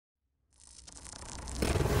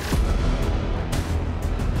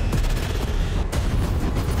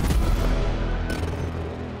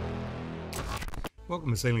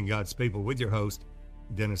Welcome to Sailing God's People with your host,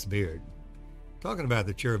 Dennis Beard. Talking about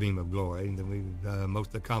the cherubim of glory, and most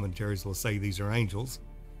of the commentaries will say these are angels,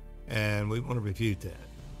 and we want to refute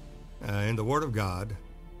that. In the Word of God,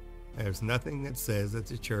 there's nothing that says that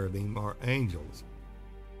the cherubim are angels.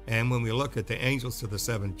 And when we look at the angels to the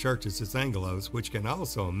seven churches, it's angelos, which can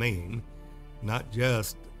also mean not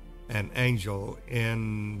just an angel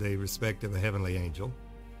in the respect of a heavenly angel,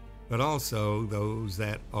 but also those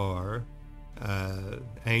that are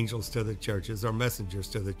angels to the churches or messengers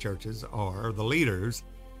to the churches are the leaders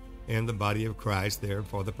in the body of Christ there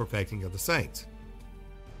for the perfecting of the saints.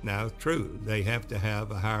 Now, true, they have to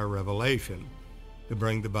have a higher revelation to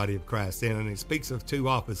bring the body of Christ in, and he speaks of two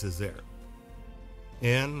offices there.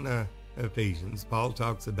 In Ephesians, Paul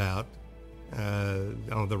talks about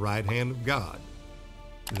on the right hand of God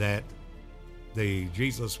that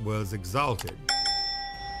Jesus was exalted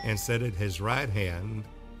and set at his right hand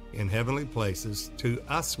in heavenly places to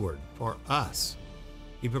usward, for us.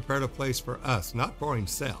 He prepared a place for us, not for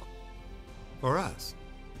himself, for us.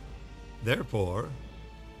 Therefore,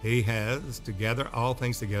 he has to gather all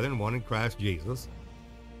things together in one in Christ Jesus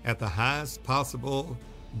at the highest possible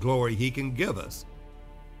glory he can give us,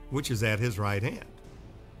 which is at his right hand.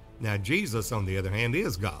 Now, Jesus, on the other hand,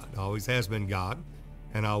 is God, always has been God,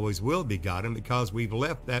 and always will be God. And because we've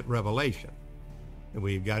left that revelation, and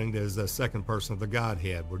we've got him as the second person of the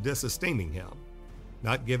Godhead, we're disesteeming him,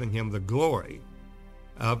 not giving him the glory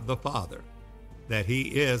of the Father, that he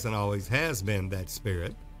is and always has been that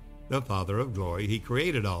Spirit, the Father of glory. He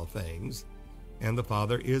created all things, and the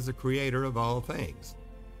Father is the creator of all things,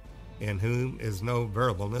 in whom is no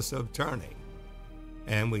variableness of turning.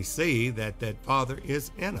 And we see that that Father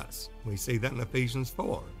is in us. We see that in Ephesians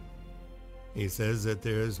 4. He says that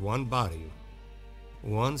there is one body,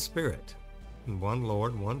 one Spirit, one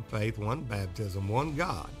Lord, one faith, one baptism, one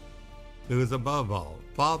God, who is above all,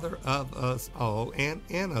 Father of us all, and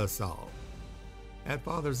in us all. That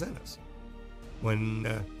Father's in us.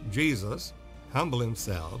 When Jesus humbled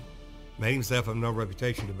himself, made himself of no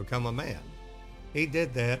reputation to become a man, he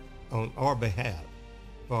did that on our behalf,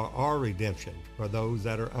 for our redemption, for those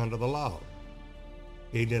that are under the law.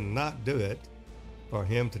 He did not do it for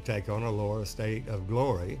him to take on a lower state of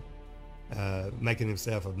glory, making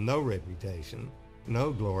himself of no reputation,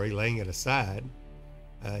 no glory, laying it aside.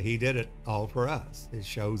 He did it all for us. It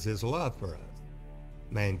shows his love for us,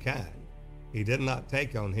 mankind. He did not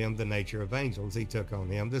take on him the nature of angels. He took on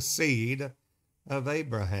him the seed of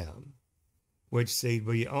Abraham, which seed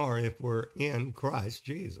we are if we're in Christ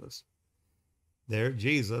Jesus. There,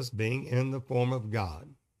 Jesus being in the form of God,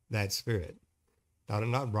 that Spirit. Thought it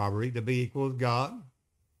not robbery to be equal with God.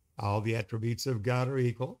 All the attributes of God are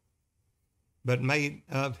equal, but made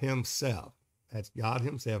of himself. That's God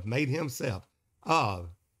himself, made himself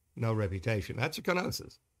of no reputation. That's a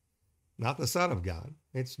kenosis, not the Son of God.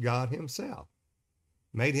 It's God himself.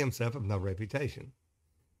 Made himself of no reputation.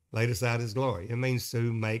 Laid aside his glory. It means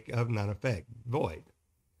to make of none effect, void.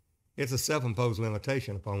 It's a self-imposed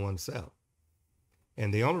limitation upon oneself.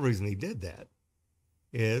 And the only reason he did that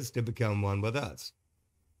is to become one with us.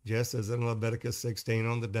 Just as in Leviticus 16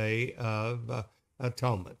 on the Day of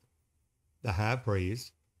Atonement, the high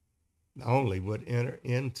priest only would enter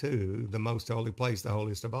into the most holy place, the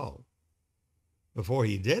holiest of all. Before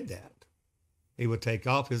he did that, he would take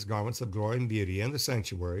off his garments of glory and beauty in the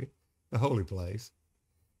sanctuary, the holy place,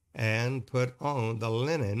 and put on the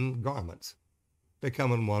linen garments,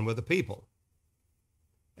 becoming one with the people.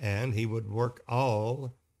 And he would work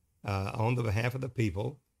all on the behalf of the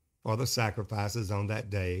people for the sacrifices on that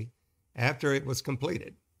day after it was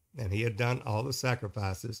completed. And he had done all the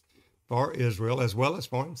sacrifices for Israel as well as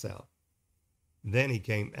for himself. Then he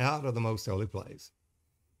came out of the most holy place,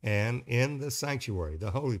 and in the sanctuary,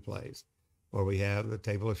 the holy place, where we have the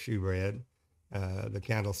table of shewbread, the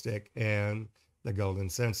candlestick, and the golden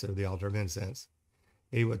censer, the altar of incense,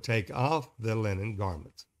 he would take off the linen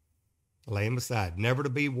garments, lay them aside, never to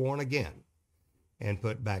be worn again, and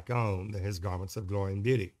put back on his garments of glory and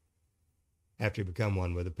beauty. After he became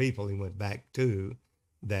one with the people, he went back to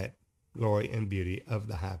that glory and beauty of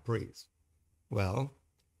the high priest. Well,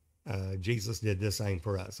 Jesus did the same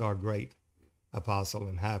for us. Our great apostle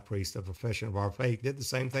and high priest of profession of our faith did the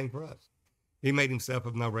same thing for us. He made himself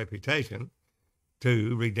of no reputation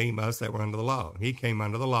to redeem us that were under the law. He came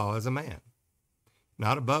under the law as a man,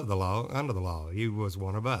 not above the law, under the law. He was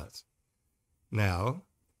one of us. Now,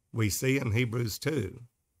 we see in Hebrews 2,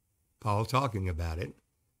 Paul talking about it,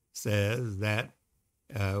 says that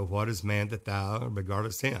what is man that thou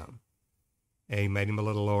regardest him? And he made him a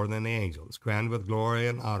little lower than the angels, crowned with glory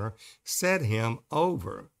and honor, set him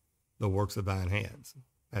over the works of thine hands.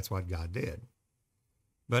 That's what God did.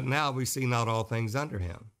 But now we see not all things under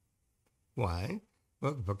him. Why?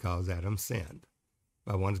 Well, because Adam sinned.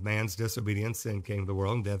 By one man's disobedience, sin came to the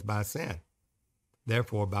world, and death by sin.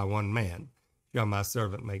 Therefore, by one man shall my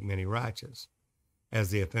servant make many righteous. As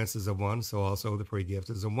the offense is of one, so also the free gift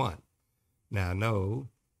is of one. Now, I know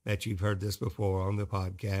that you've heard this before on the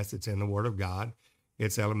podcast. It's in the Word of God.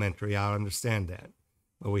 It's elementary. I understand that.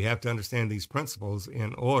 But we have to understand these principles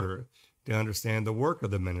in order to understand the work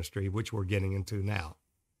of the ministry, which we're getting into now.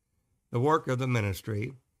 The work of the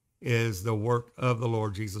ministry is the work of the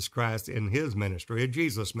Lord Jesus Christ in his ministry, a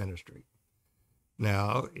Jesus ministry.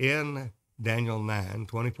 Now, in Daniel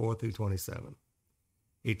 9:24 through 27,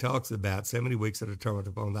 he talks about 70 weeks that are determined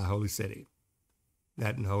upon thy holy city,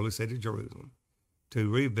 that in the holy city of Jerusalem, to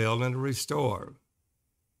rebuild and to restore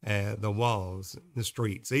the walls, the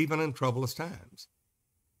streets, even in troublous times.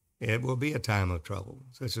 It will be a time of trouble,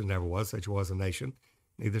 such as never was, such was a nation,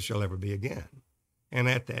 neither shall ever be again. And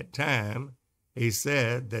at that time, he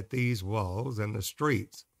said that these walls and the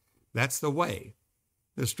streets, that's the way.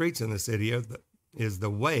 The streets in the city is the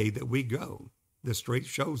way that we go. The street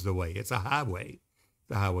shows the way. It's a highway,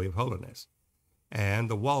 the highway of holiness. And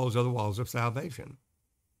the walls are the walls of salvation.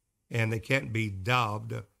 And they can't be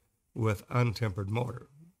daubed with untempered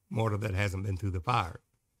mortar that hasn't been through the fire.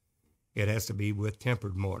 It has to be with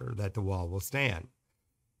tempered mortar that the wall will stand.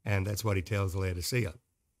 And that's what he tells Laodicea.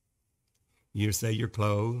 You say you're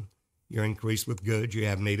clothed, you're increased with goods, you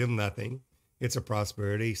have need of nothing. It's a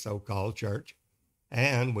prosperity so-called church.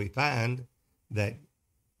 And we find that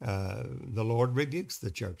the Lord rebukes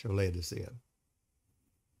the church of Laodicea.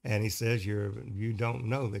 And he says, you don't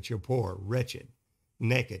know that you're poor, wretched,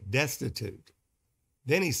 naked, destitute.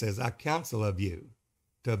 Then he says, I counsel of you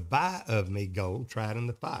to buy of me gold tried in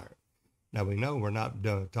the fire. Now we know we're not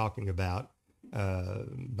talking about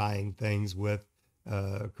buying things with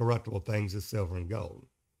corruptible things as silver and gold,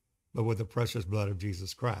 but with the precious blood of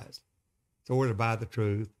Jesus Christ. So we're to buy the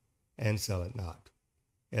truth and sell it not.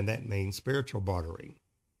 And that means spiritual bartering,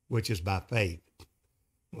 which is by faith.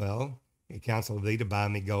 Well, he counseled thee to buy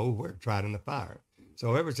me gold where tried in the fire.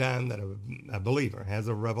 So every time that a believer has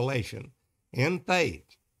a revelation in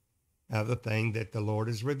faith of the thing that the Lord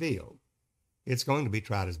has revealed, it's going to be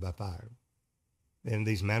tried as by fire. In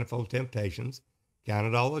these manifold temptations, count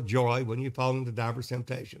it all a joy when you fall into diverse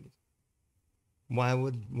temptations. What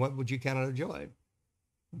would you count it a joy?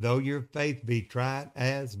 Though your faith be tried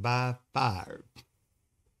as by fire,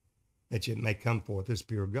 that it may come forth as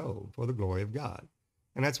pure gold for the glory of God.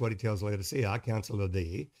 And that's what he tells Laodicea, I counsel of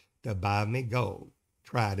thee to buy me gold,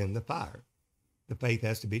 tried in the fire. The faith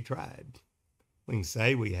has to be tried. We can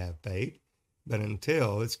say we have faith, but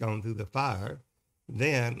until it's gone through the fire,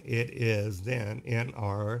 then it is then in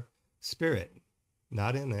our spirit,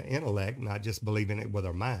 not in the intellect, not just believing it with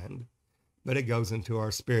our mind, but it goes into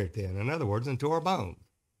our spirit then. In other words, into our bones.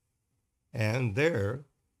 And there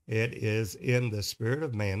it is in the spirit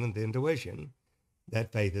of man and the intuition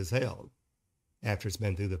that faith is held after it's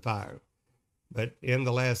been through the fire. But in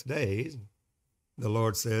the last days, the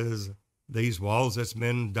Lord says, these walls that's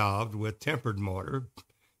been daubed with tempered mortar,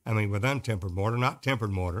 with untempered mortar, not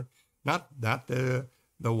tempered mortar, not the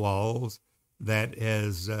walls that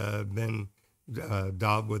has been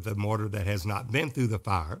daubed with the mortar that has not been through the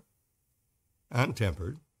fire,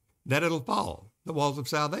 untempered, that it'll fall, the walls of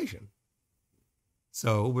salvation.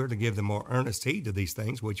 So we're to give the more earnest heed to these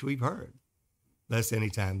things which we've heard, lest any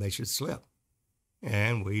time they should slip,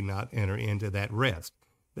 and we not enter into that rest,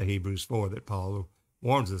 the Hebrews 4 that Paul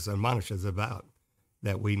warns us and admonishes about,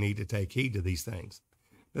 that we need to take heed to these things,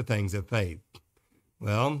 the things of faith.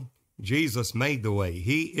 Well, Jesus made the way.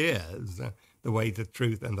 He is the way, the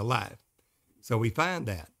truth, and the life. So we find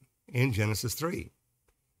that in Genesis 3.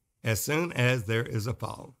 As soon as there is a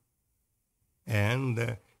fall,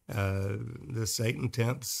 and the Satan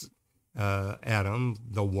tempts Adam,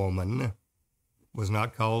 the woman, was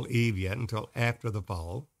not called Eve yet until after the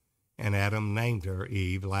fall, and Adam named her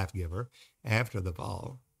Eve, life giver, after the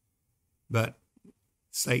fall. But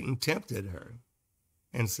Satan tempted her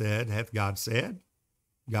and said, hath God said?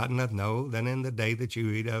 God doth know that in the day that you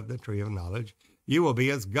eat of the tree of knowledge, you will be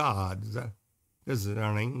as gods,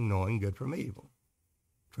 discerning, knowing good from evil.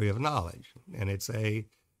 Tree of knowledge. And it's an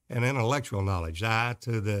intellectual knowledge,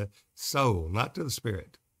 to the soul, not to the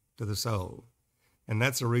spirit, to the soul. And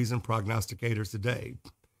that's the reason prognosticators today,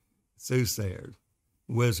 soothsayers,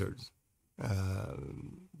 wizards,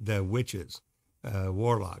 the witches,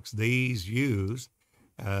 warlocks, these use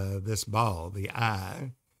this ball, the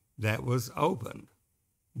eye that was opened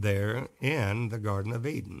there in the Garden of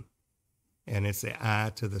Eden. And it's the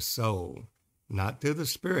eye to the soul, not to the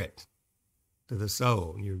spirit, to the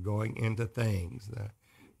soul. You're going into things,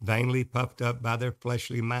 vainly puffed up by their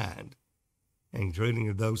fleshly mind, and treating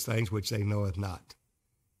of those things which they knoweth not.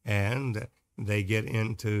 And they get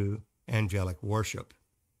into angelic worship,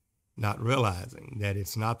 not realizing that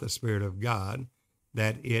it's not the Spirit of God,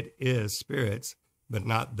 that it is spirits, but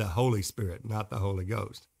not the Holy Spirit, not the Holy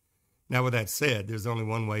Ghost. Now, with that said, there's only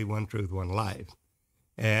one way, one truth, one life.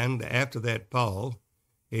 And after that, Paul,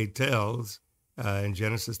 he tells in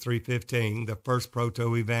Genesis 3:15, the first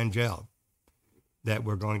proto-evangel, that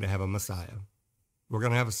we're going to have a Messiah. We're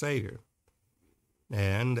going to have a Savior.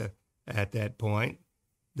 And at that point,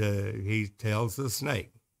 he tells the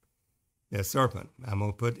snake, the serpent, I'm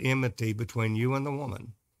going to put enmity between you and the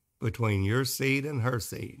woman, between your seed and her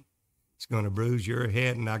seed. It's going to bruise your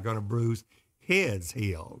head, and I'm going to bruise his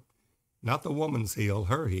heel. Not the woman's heel,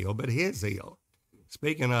 her heel, but his heel.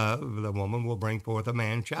 Speaking of, the woman will bring forth a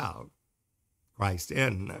man-child, Christ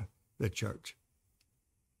in the church.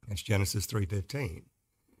 That's Genesis 3:15.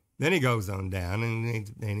 Then he goes on down,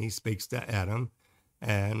 and he speaks to Adam,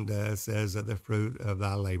 and says that the fruit of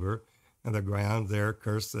thy labor and the ground there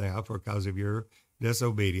cursed thou because of your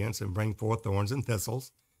disobedience, and bring forth thorns and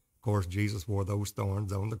thistles. Of course, Jesus wore those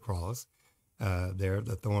thorns on the cross. There,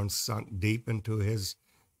 the thorns sunk deep into his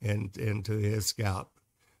scalp,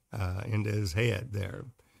 into his head there,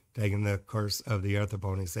 taking the curse of the earth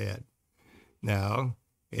upon his head. Now,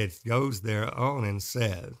 it goes there on and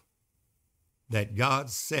says that God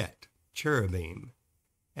set cherubim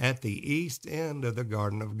at the east end of the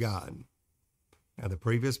garden of God. Now, the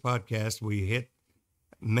previous podcast, we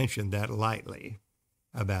mentioned that lightly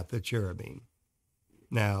about the cherubim.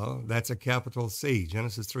 Now, that's a capital C,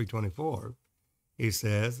 Genesis 3:24. He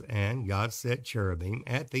says, and God set cherubim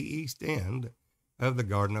at the east end of the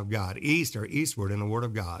garden of God. East or eastward in the Word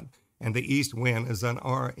of God. And the east wind is an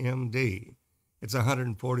RMD. It's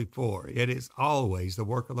 144. It is always the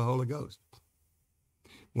work of the Holy Ghost.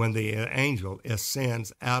 When the angel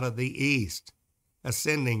ascends out of the east,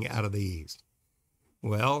 ascending out of the east,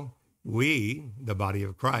 well, we, the body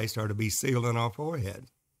of Christ, are to be sealed on our forehead.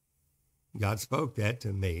 God spoke that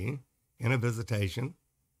to me in a visitation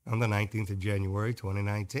on the 19th of January,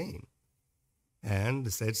 2019,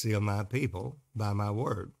 and said, seal my people by my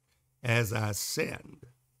word. As I send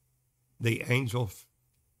the angel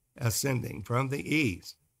ascending from the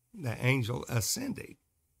east, the angel ascending,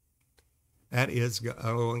 that is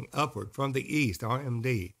going upward from the east,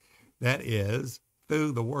 RMD. That is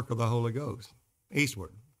through the work of the Holy Ghost,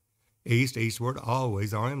 eastward. East, eastward,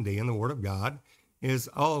 always RMD in the Word of God is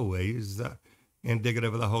always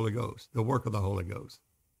indicative of the Holy Ghost, the work of the Holy Ghost.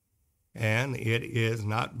 And it is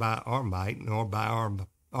not by our might nor by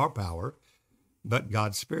our power, but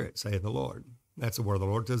God's Spirit, saith the Lord. That's the word of the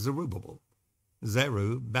Lord to Zerubbabel.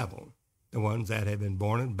 Zerubbabel, the ones that have been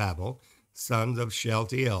born in Babel, sons of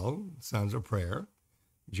Shealtiel, sons of prayer,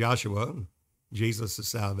 Joshua, Jesus'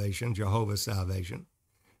 salvation, Jehovah's salvation,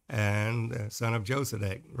 and son of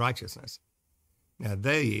Josedek, righteousness. Now,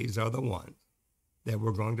 these are the ones that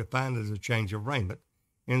we're going to find as a change of raiment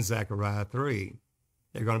in Zechariah 3.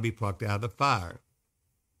 They're going to be plucked out of the fire,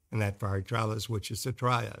 and that fiery trial is which is to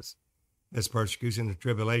try us. This persecution and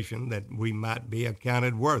tribulation, that we might be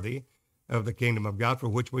accounted worthy of the kingdom of God, for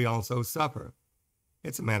which we also suffer.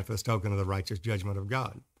 It's a manifest token of the righteous judgment of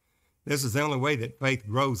God. This is the only way that faith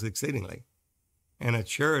grows exceedingly, and a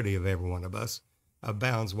charity of every one of us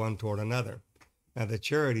abounds one toward another. Now, the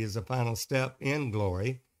charity is the final step in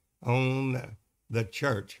glory on the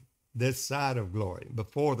church, this side of glory,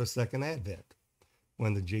 before the second advent,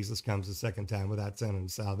 when the Jesus comes the second time without sin and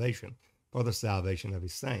salvation, for the salvation of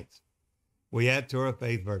his saints. We add to our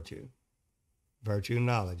faith virtue, virtue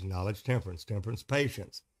knowledge, knowledge temperance, temperance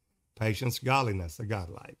patience, patience godliness, the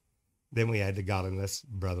godlike. Then we add to godliness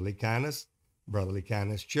brotherly kindness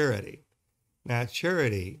charity. Now,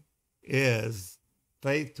 charity is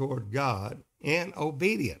faith toward God in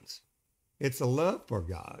obedience. It's a love for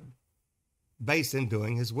God based in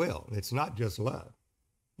doing his will. It's not just love.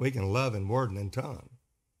 We can love in word and in tongue,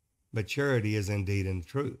 but charity is indeed in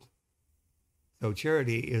truth. So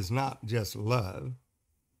charity is not just love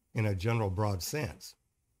in a general broad sense.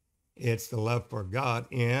 It's the love for God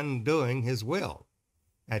in doing his will.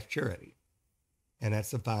 That's charity. And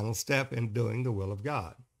that's the final step in doing the will of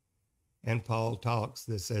God. And Paul talks,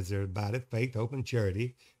 that says there abideth faith, hope, and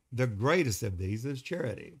charity. The greatest of these is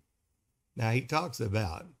charity. Now, he talks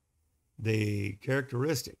about the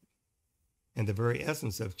characteristic and the very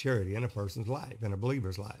essence of charity in a person's life, in a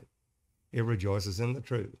believer's life. It rejoices in the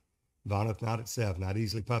truth, vaunteth not itself, not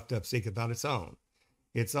easily puffed up, seeketh not its own.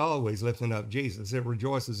 It's always lifting up Jesus. It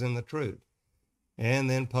rejoices in the truth. And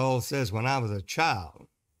then Paul says, when I was a child,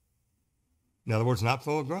 in other words, not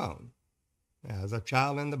full grown, as a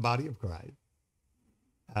child in the body of Christ.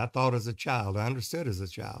 I thought as a child, I understood as a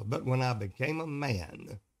child, but when I became a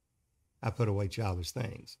man, I put away childish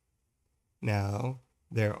things. Now,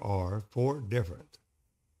 there are 4 different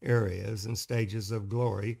areas and stages of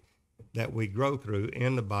glory that we grow through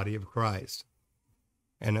in the body of Christ.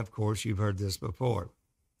 And of course, you've heard this before.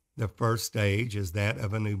 The first stage is that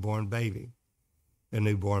of a newborn baby. The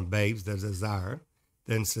newborn babes that desire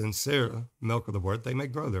the sincere milk of the word they may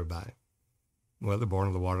grow thereby. Well, they're born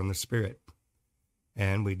of the water and the Spirit.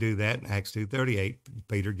 And we do that in Acts 2:38.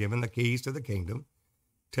 Peter, given the keys to the kingdom,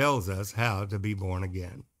 tells us how to be born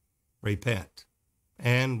again. Repent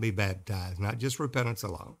and be baptized, not just repentance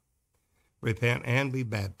alone. Repent and be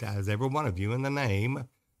baptized, every one of you, in the name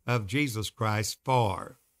of Jesus Christ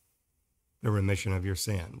for the remission of your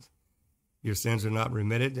sins. Your sins are not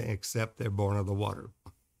remitted except they're born of the water.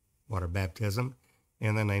 Water baptism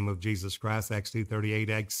in the name of Jesus Christ. Acts 2:38,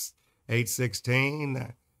 Acts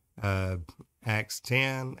 8:16, Acts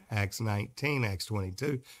 10, Acts 19, Acts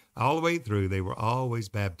 22. All the way through, they were always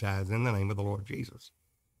baptized in the name of the Lord Jesus.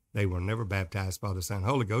 They were never baptized by the Son and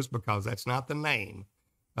Holy Ghost because that's not the name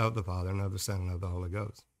of the Father and of the Son and of the Holy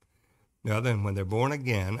Ghost. Now then, when they're born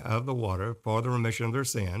again of the water for the remission of their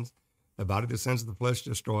sins, the body, the sins of the flesh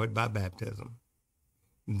destroyed by baptism,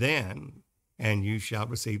 then, and you shall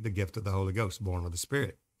receive the gift of the Holy Ghost, born of the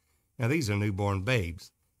Spirit. Now, these are newborn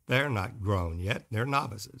babes. They're not grown yet. They're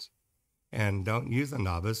novices. And don't use a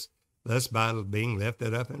novice, lest by being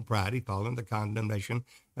lifted up in pride, he fall into the condemnation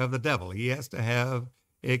of the devil. He has to have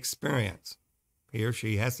experience. He or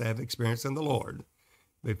she has to have experience in the Lord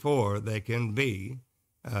before they can be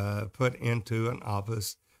put into an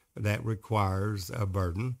office that requires a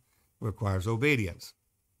burden, requires obedience.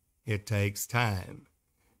 It takes time.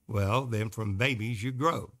 Well, then from babies you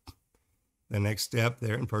grow. The next step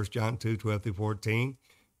there in 1 John 2:12-14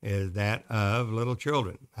 is that of little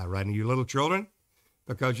children. I write to you, little children,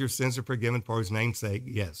 because your sins are forgiven for his name's sake.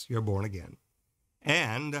 Yes, you're born again.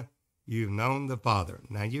 And you've known the Father.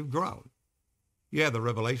 Now you've grown. You have the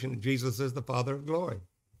revelation that Jesus is the Father of glory.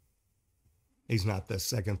 He's not the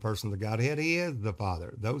second person of the Godhead. He is the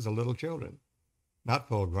Father. Those are little children, not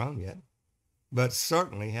full grown yet, but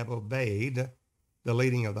certainly have obeyed the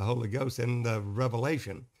leading of the Holy Ghost and the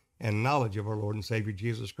revelation and knowledge of our Lord and Savior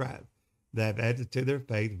Jesus Christ. They've added to their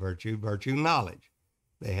faith virtue, knowledge.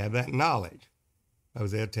 They have that knowledge.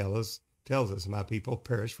 Hosea tells us, my people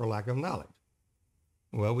perish for lack of knowledge.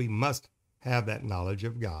 Well, we must have that knowledge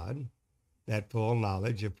of God, that full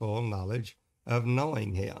knowledge of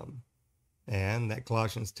knowing him. And that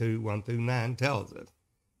Colossians 2:1-9 tells us,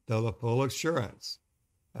 though the full assurance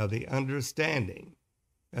of the understanding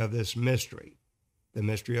of this mystery, the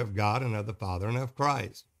mystery of God and of the Father and of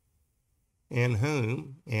Christ, in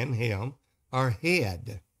whom, in him, are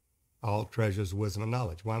hid all treasures, wisdom, and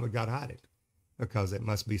knowledge. Why would God hide it? Because it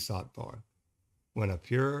must be sought for. When a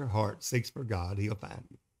pure heart seeks for God, he'll find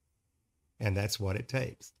it. And that's what it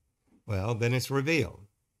takes. Well, then it's revealed.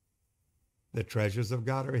 The treasures of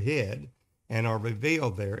God are hid and are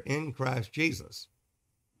revealed there in Christ Jesus.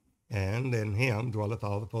 And in him dwelleth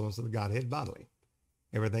all the fullness of the Godhead bodily.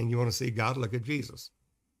 Everything you want to see God, look at Jesus.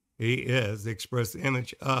 He is the express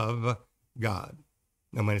image of God.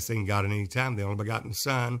 No man has seen God at any time, the only begotten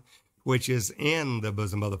Son, which is in the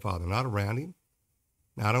bosom of the Father, not around him,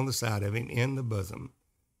 not on the side of him, in the bosom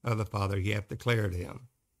of the Father. He hath declared him.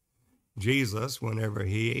 Jesus, whenever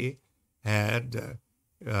he had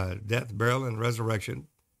death, burial, and resurrection,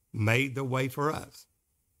 made the way for us.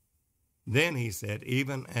 Then he said,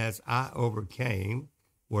 even as I overcame,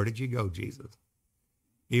 where did you go, Jesus?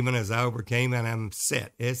 Even as I overcame and am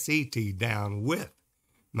set, S-E-T, down with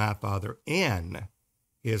my Father in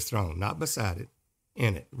his throne, not beside it,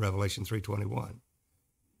 in it, Revelation 3:21.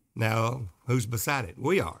 Now, who's beside it?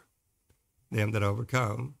 We are. Them that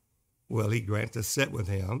overcome, will he grant to sit with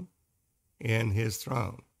him in his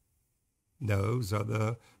throne. Those are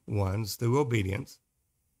the ones through obedience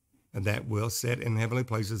that will sit in heavenly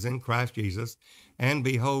places in Christ Jesus and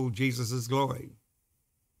behold Jesus' glory,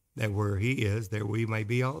 that where he is, there we may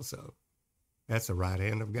be also. That's the right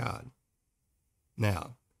hand of God.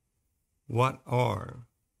 Now, what are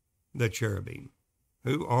the cherubim?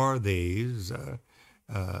 Who are these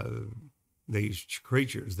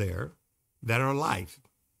creatures there that are life?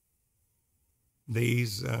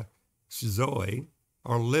 These Zoe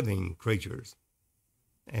are living creatures,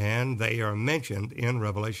 and they are mentioned in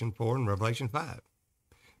Revelation 4 and Revelation 5.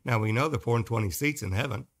 Now, we know the 4 and 20 seats in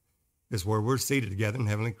heaven is where we're seated together in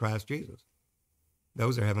heavenly Christ Jesus.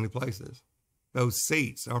 Those are heavenly places. Those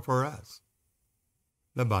seats are for us,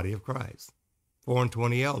 the body of Christ. 4 and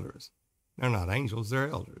 20 elders. They're not angels, they're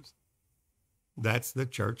elders. That's the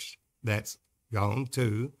church that's gone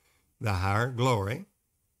to the higher glory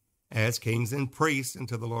as kings and priests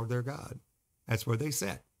unto the Lord their God. That's where they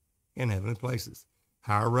sit in heavenly places.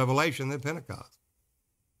 Higher revelation than Pentecost.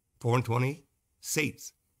 420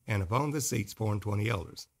 seats, and upon the seats 420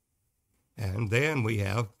 elders. And then we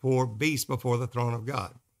have 4 beasts before the throne of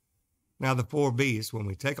God. Now the 4 beasts, when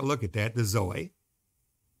we take a look at that, the Zoe,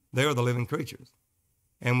 they are the living creatures.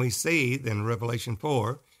 And we see in Revelation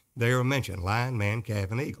 4, they are mentioned, lion, man,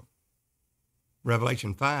 calf, and eagle.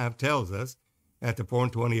 Revelation 5 tells us that the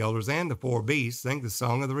 420 elders and the 4 beasts sing the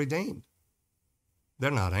song of the redeemed.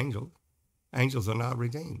 They're not angels. Angels are not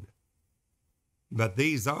redeemed. But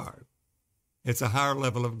these are. It's a higher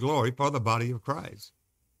level of glory for the body of Christ.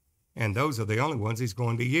 And those are the only ones he's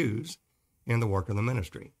going to use in the work of the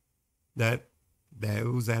ministry.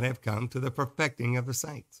 Those that have come to the perfecting of the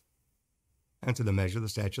saints and to the measure of the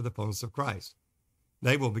stature of the fullness of Christ.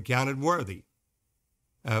 They will be counted worthy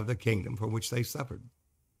of the kingdom for which they suffered.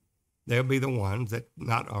 They'll be the ones that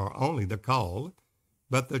not are only the called,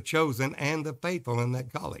 but the chosen and the faithful in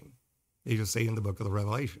that calling. You'll see in the book of the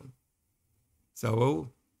Revelation.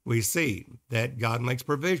 So we see that God makes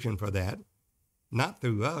provision for that, not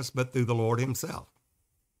through us, but through the Lord himself.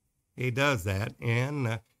 He does that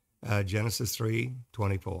in Genesis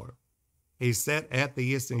 3:24. He set at the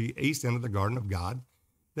east end of the garden of God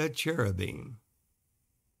the cherubim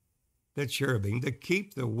to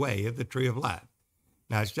keep the way of the tree of life.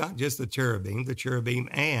 Now, it's not just the cherubim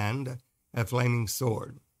and a flaming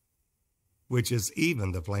sword, which is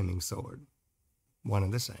even the flaming sword, one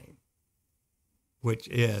and the same, which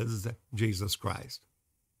is Jesus Christ.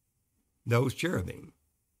 Those cherubim,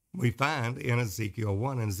 we find in Ezekiel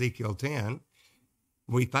 1 and Ezekiel 10,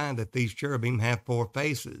 we find that these cherubim have 4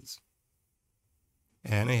 faces,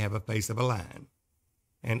 and they have a face of a lion.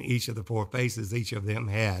 And each of the 4 faces, each of them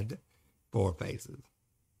had 4 faces.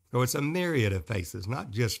 So it's a myriad of faces,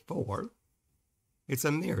 not just 4. It's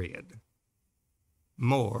a myriad.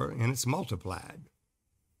 More, and it's multiplied.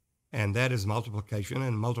 And that is multiplication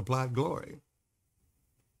and multiplied glory.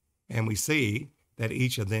 And we see that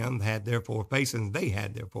each of them had their 4 faces, and they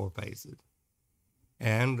had their 4 faces.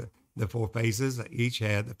 And the 4 faces, each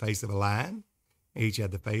had the face of a lion, each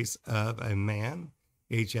had the face of a man,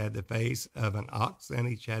 each had the face of an ox, and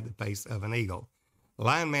each had the face of an eagle.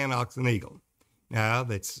 Lion, man, ox, and eagle. Now,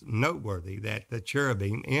 that's noteworthy that the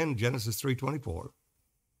cherubim in Genesis 3:24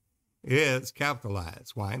 is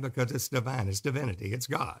capitalized. Why? Because it's divine, it's divinity, it's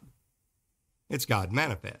God. It's God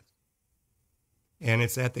manifest. And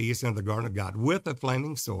it's at the east end of the garden of God with a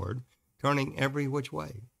flaming sword, turning every which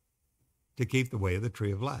way to keep the way of the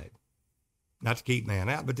tree of life. Not to keep man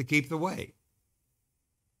out, but to keep the way,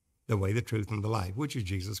 the truth, and the life, which is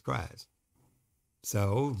Jesus Christ.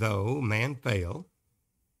 So, though man fail,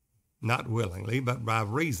 not willingly, but by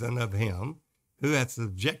reason of him who hath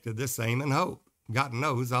subjected the same in hope. God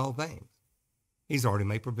knows all things. He's already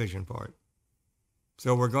made provision for it.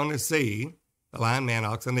 So we're going to see the lion, man,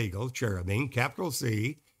 ox, and eagle, cherubim, capital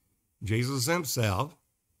C, Jesus himself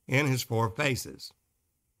in his 4 faces.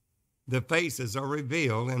 The faces are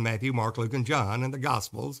revealed in Matthew, Mark, Luke, and John in the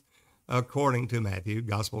Gospels according to Matthew,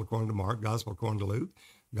 Gospel according to Mark, Gospel according to Luke,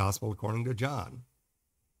 Gospel according to John.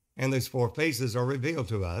 And these 4 faces are revealed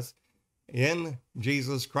to us in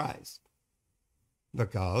Jesus Christ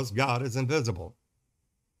because God is invisible.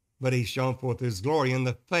 But he's shown forth his glory in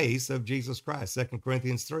the face of Jesus Christ, 2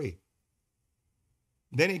 Corinthians 3.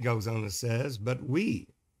 Then he goes on and says, but we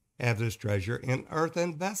have this treasure in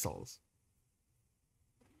earthen vessels.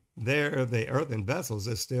 There, the earthen vessels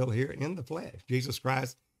is still here in the flesh. Jesus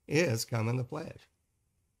Christ is come in the flesh.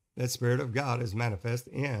 The Spirit of God is manifest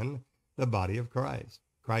in the body of Christ.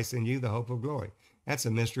 Christ in you, the hope of glory. That's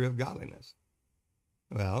a mystery of godliness.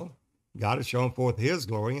 Well, God has shown forth his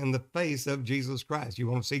glory in the face of Jesus Christ. You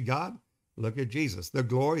want to see God? Look at Jesus. The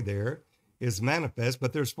glory there is manifest,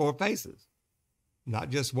 but there's 4 faces. Not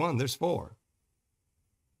just one, there's 4.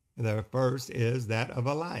 The first is that of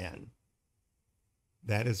a lion.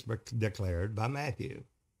 That is declared by Matthew.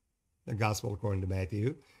 The gospel according to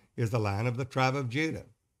Matthew is the lion of the tribe of Judah.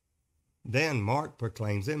 Then Mark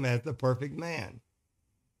proclaims him as the perfect man.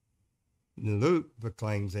 Luke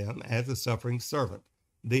proclaims him as the suffering servant,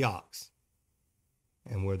 the ox.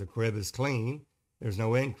 And where the crib is clean, there's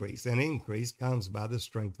no increase. An increase comes by the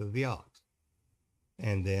strength of the ox.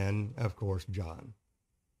 And then, of course, John.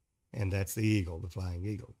 And that's the eagle, the flying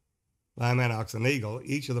eagle. Lion, man, ox, and eagle,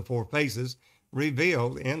 each of the 4 faces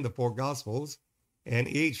revealed in the 4 Gospels, and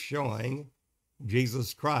each showing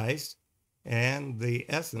Jesus Christ and the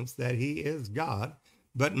essence that he is God,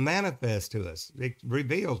 but manifest to us,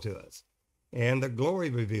 revealed to us, and the glory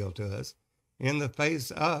revealed to us in the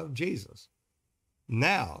face of Jesus.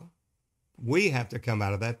 Now, we have to come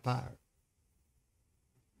out of that fire.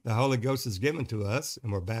 The Holy Ghost is given to us,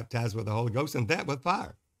 and we're baptized with the Holy Ghost, and that with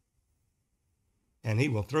fire. And he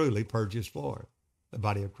will thoroughly purge his floor. The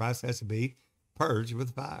body of Christ has to be purged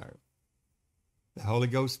with fire. The Holy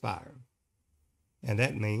Ghost fire. And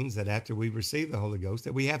that means that after we receive the Holy Ghost,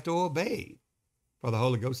 that we have to obey. For the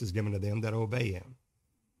Holy Ghost is given to them that obey him.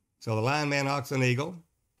 So the lion, man, ox, and eagle,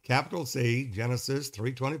 capital C, Genesis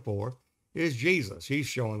 3:24, is Jesus. He's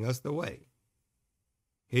showing us the way.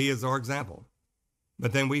 He is our example.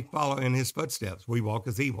 But then we follow in his footsteps. We walk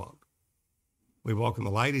as he walked. We walk in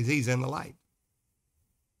the light as he's in the light.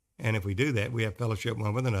 And if we do that, we have fellowship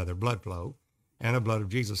one with another, blood flow, and the blood of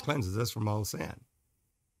Jesus cleanses us from all sin.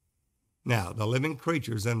 Now, the living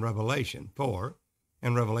creatures in Revelation 4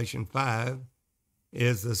 and Revelation 5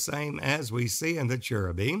 is the same as we see in the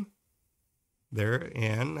cherubim. They're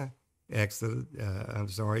in Ezekiel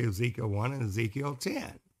 1 and Ezekiel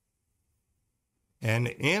 10. And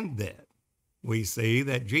in that, we see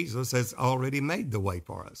that Jesus has already made the way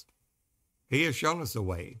for us. He has shown us the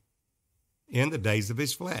way in the days of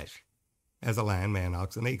his flesh as a lion, man,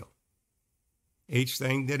 ox, and eagle. Each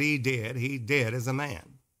thing that he did as a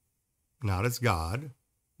man, not as God,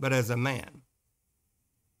 but as a man,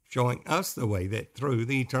 showing us the way that through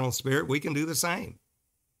the eternal Spirit we can do the same.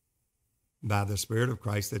 By the Spirit of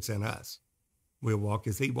Christ that's in us, we'll walk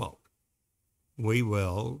as he walked. We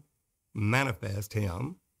will manifest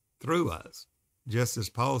him through us, just as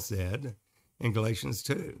Paul said in Galatians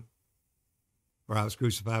 2. For I was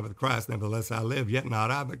crucified with Christ, nevertheless I live, yet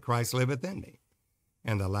not I, but Christ liveth in me.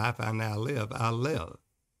 And the life I now live, I live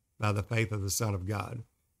by the faith of the Son of God,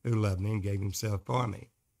 who loved me and gave himself for me.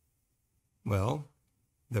 Well,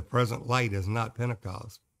 the present light is not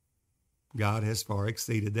Pentecost. God has far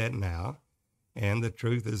exceeded that now, and the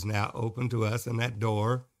truth is now open to us, and that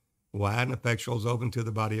door, wide and effectual, is open to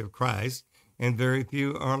the body of Christ, and very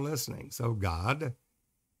few are listening. So God,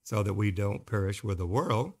 so that we don't perish with the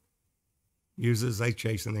world, uses a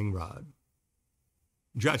chastening rod.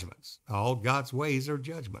 Judgments. All God's ways are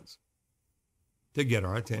judgments to get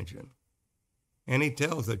our attention. And he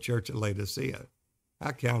tells the church at Laodicea,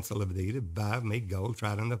 I counsel of thee to buy of me gold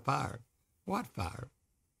tried in the fire. What fire?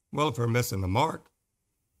 Well, if we're missing the mark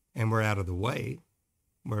and we're out of the way,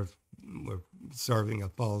 we're serving a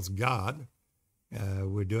false God.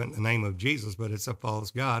 We're doing it in the name of Jesus, but it's a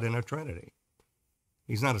false God in a Trinity.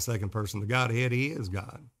 He's not a second person of the Godhead. He is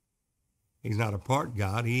God. He's not a part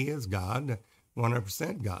God. He is God,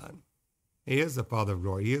 100% God. He is the Father of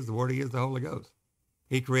glory. He is the Word. He is the Holy Ghost.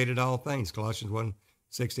 He created all things. Colossians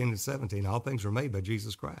 1:16 and 17. All things were made by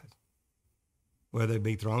Jesus Christ. Whether it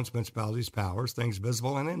be thrones, principalities, powers, things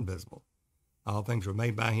visible and invisible. All things were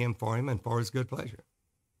made by him, for him, and for his good pleasure.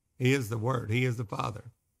 He is the Word. He is the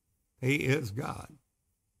Father. He is God.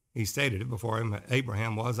 He stated it before him,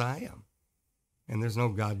 Abraham was, I am. And there's no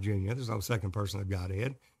God Jr. There's no second person of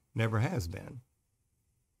Godhead. Never has been.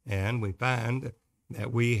 And we find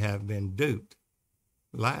that we have been duped,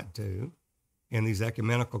 lied to, in these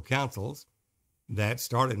ecumenical councils that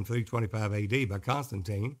started in 325 AD by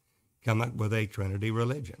Constantine, come up with a Trinity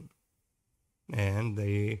religion. And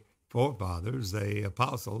the forefathers, the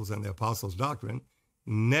apostles, and the apostles' doctrine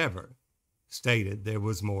never stated there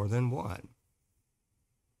was more than one.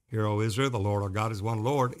 Hear, O Israel, the Lord our God is one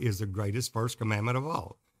Lord, is the greatest first commandment of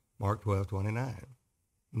all. Mark 12:29.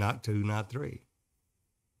 Not two, not three.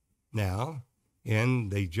 Now, in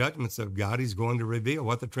the judgments of God, he's going to reveal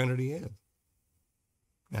what the Trinity is.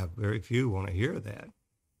 Now, very few want to hear that,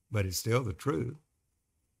 but it's still the truth.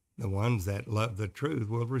 The ones that love the truth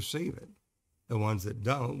will receive it. The ones that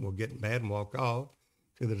don't will get mad and walk off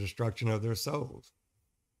to the destruction of their souls.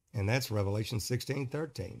 And that's Revelation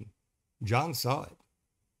 16:13. John saw it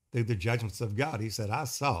through the judgments of God. He said, I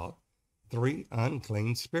saw 3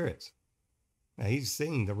 unclean spirits. Now, he's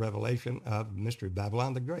seen the revelation of Mystery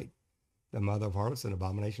Babylon the Great, the mother of harlots and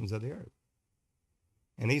abominations of the earth.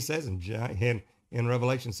 And he says in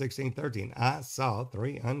Revelation 16:13, I saw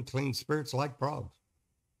 3 unclean spirits like frogs.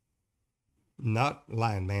 Not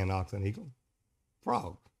lion, man, ox, and eagle.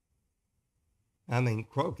 Frog. I mean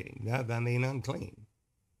croaking. I mean unclean.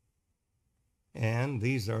 And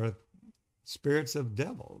these are spirits of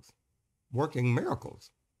devils working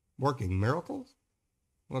miracles. Working miracles?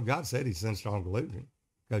 Well, God said he sent strong delusion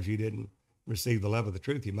because you didn't receive the love of the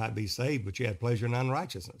truth. You might be saved, but you had pleasure in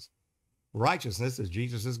unrighteousness. Righteousness is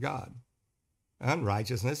Jesus is God.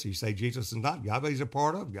 Unrighteousness, you say Jesus is not God, but he's a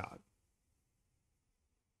part of God.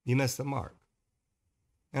 You missed the mark.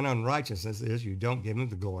 And unrighteousness is you don't give him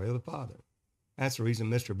the glory of the Father. That's the reason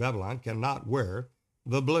Mr. Babylon cannot wear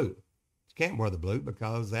the blue. She can't wear the blue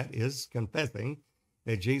because that is confessing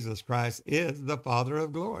that Jesus Christ is the Father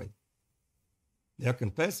of glory. They'll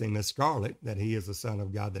confess him as scarlet, that he is the Son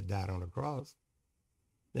of God that died on the cross.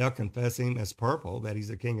 They'll confess him as purple, that he's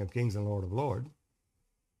the King of kings and Lord of lords.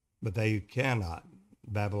 But they cannot.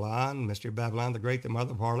 Babylon, Mystery Babylon the Great, the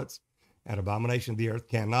mother of harlots, and abomination of the earth,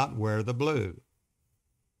 cannot wear the blue,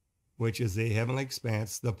 which is the heavenly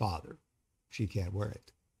expanse, the Father. She can't wear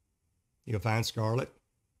it. You'll find scarlet,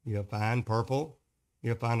 you'll find purple,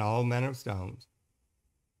 you'll find all manner of stones,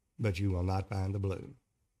 but you will not find the blue.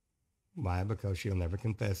 Why? Because she'll never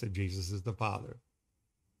confess that Jesus is the Father.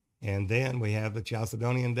 And then we have the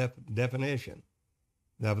Chalcedonian definition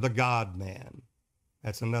of the God-man.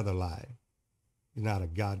 That's another lie. He's not a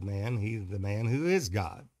God-man. He's the man who is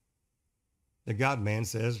God. The God-man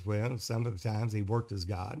says, well, some of the times he worked as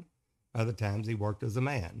God. Other times he worked as a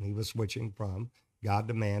man. He was switching from God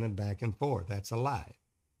to man and back and forth. That's a lie.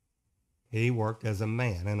 He worked as a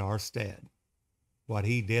man in our stead. What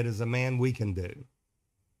he did as a man, we can do.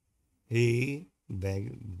 He,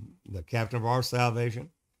 the captain of our salvation,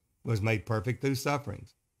 was made perfect through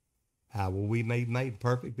sufferings. How will we be made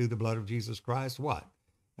perfect? Through the blood of Jesus Christ? What?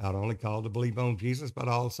 Not only called to believe on Jesus, but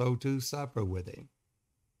also to suffer with him.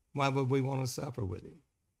 Why would we want to suffer with him?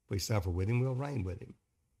 If we suffer with him, we'll reign with him.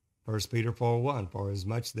 1 Peter 4:1, for as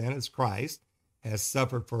much then as Christ has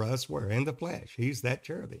suffered for us, where in the flesh, he's that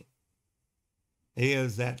cherubim. He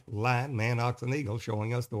is that lion, man, ox, and eagle,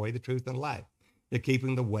 showing us the way, the truth, and life. They're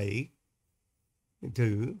keeping the way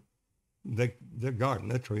to the garden,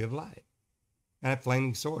 the tree of life. That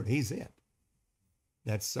flaming sword, he's it.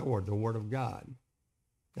 That sword, the word of God,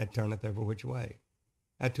 that turneth every which way.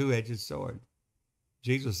 That two-edged sword.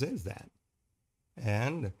 Jesus is that.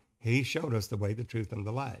 And he showed us the way, the truth, and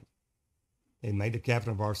the life. He made the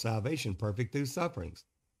captain of our salvation perfect through sufferings.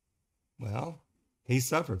 Well, he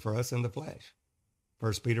suffered for us in the flesh.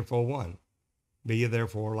 1 Peter 4:1. Be ye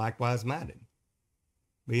therefore likewise minded.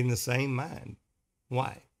 Be in the same mind.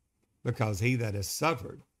 Why? Because he that has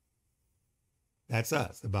suffered, that's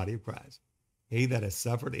us, the body of Christ. He that has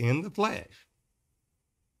suffered in the flesh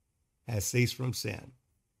has ceased from sin.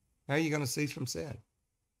 How are you going to cease from sin?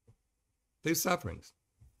 Through sufferings.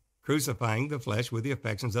 Crucifying the flesh with the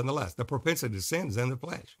affections and the lust. The propensity to sin is in the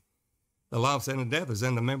flesh. The law of sin and death is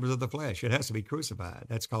in the members of the flesh. It has to be crucified.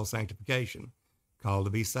 That's called sanctification. Called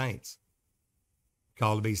to be saints.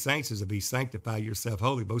 Called to be saints is to be sanctified yourself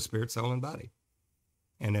holy, both spirit, soul, and body.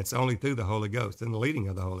 And that's only through the Holy Ghost and the leading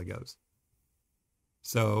of the Holy Ghost.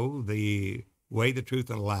 So the way, the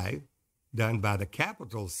truth, and life, done by the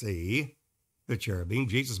capital C, the cherubim,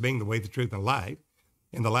 Jesus being the way, the truth, and life,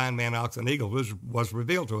 and the lion, man, ox, and eagle was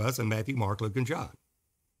revealed to us in Matthew, Mark, Luke, and John.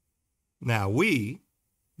 Now we,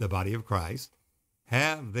 the body of Christ,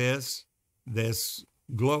 have this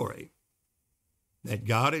glory that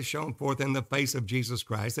God has shown forth in the face of Jesus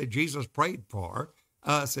Christ, that Jesus prayed for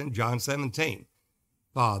us in John 17.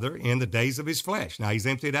 Father, in the days of his flesh. Now he's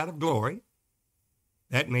emptied out of glory.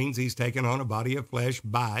 That means he's taken on a body of flesh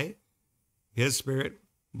by his spirit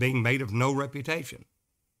being made of no reputation.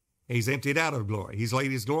 He's emptied out of glory. He's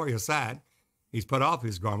laid his glory aside. He's put off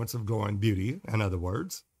his garments of glory and beauty, in other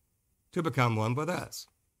words, to become one with us.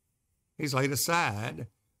 He's laid aside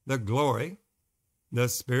the glory, the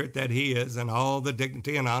spirit that he is, and all the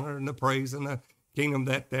dignity and honor and the praise and the kingdom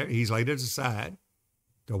that there. He's laid it aside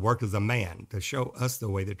to work as a man, to show us the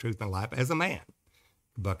way, the truth, and life as a man.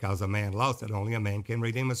 Because a man lost it, only a man can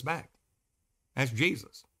redeem us back. That's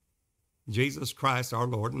Jesus. Jesus Christ, our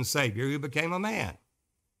Lord and Savior, who became a man.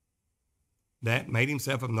 That made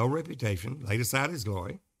himself of no reputation, laid aside his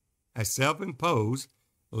glory, a self-imposed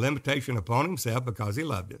limitation upon himself because he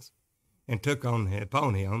loved us, and took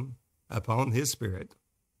upon his spirit,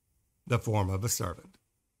 the form of a servant,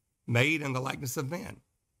 made in the likeness of men,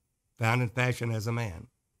 found in fashion as a man.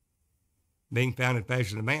 Being found in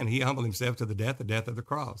fashion as a man, he humbled himself to the death of the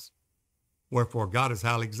cross. Wherefore God has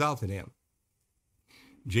highly exalted him.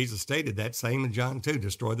 Jesus stated that same in John 2,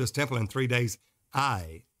 destroy this temple in 3 days,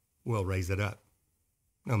 I will raise it up.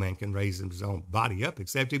 No man can raise his own body up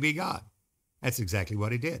except he be God. That's exactly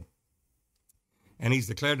what he did. And he's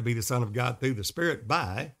declared to be the Son of God through the Spirit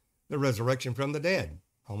by the resurrection from the dead.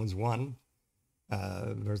 Romans 1,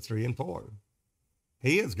 verse 3 and 4.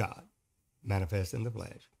 He is God, manifest in the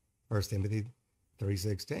flesh. 1 Timothy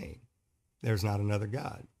 3:16. There's not another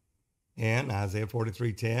God. In Isaiah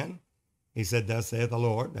 43:10, he said, thus saith the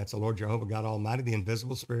Lord, that's the Lord Jehovah God Almighty, the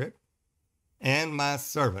invisible Spirit, and my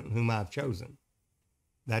servant whom I've chosen.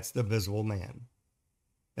 That's the visible man.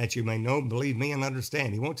 That you may know, believe me, and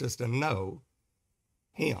understand. He wants us to know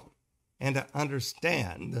him and to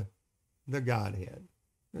understand the Godhead.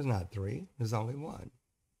 There's not three. There's only one.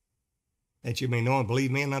 That you may know and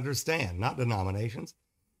believe me and understand, not denominations,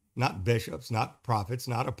 not bishops, not prophets,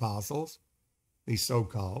 not apostles, these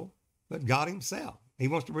so-called, but God himself. He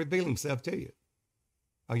wants to reveal himself to you.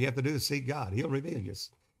 All you have to do is seek God. He'll reveal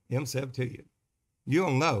himself to you.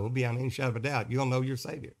 You'll know, beyond any shadow of a doubt, you'll know your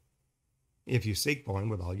Savior if you seek for him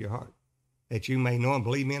with all your heart. That you may know and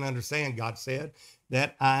believe me and understand, God said,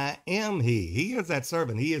 that I am he. He is that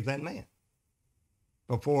servant. He is that man.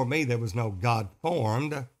 Before me, there was no God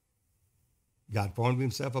formed. God formed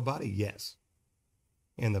himself a body? Yes.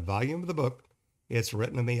 In the volume of the book, it's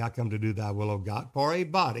written of me, I come to do thy will, O God, for a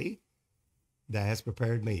body that has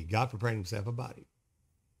prepared me. God prepared himself a body.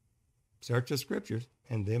 Search the scriptures,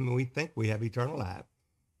 and then we think we have eternal life.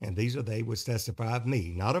 And these are they which testify of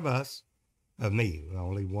me, not of us, of me.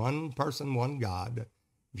 Only one person, one God,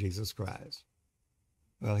 Jesus Christ.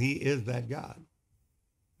 Well, he is that God.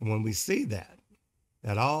 And when we see that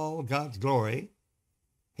all God's glory,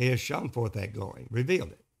 he has shown forth that glory,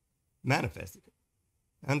 revealed it, manifested it,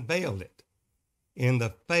 unveiled it in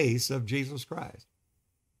the face of Jesus Christ.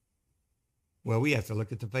 Well, we have to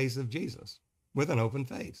look at the face of Jesus with an open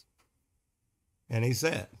face. And he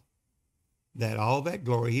said that all that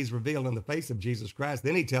glory he's revealed in the face of Jesus Christ.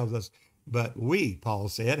 Then he tells us, but we, Paul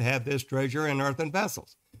said, have this treasure in earthen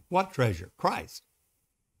vessels. What treasure? Christ.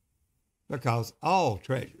 Because all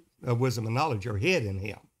treasures of wisdom and knowledge are hid in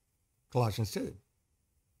him. Colossians 2.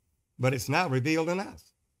 But it's now revealed in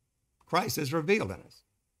us. Christ is revealed in us.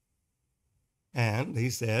 And he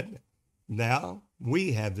said, now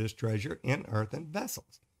we have this treasure in earthen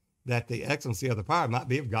vessels, that the excellency of the power might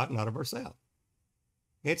be of God, not of ourselves.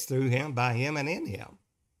 It's through him, by him, and in him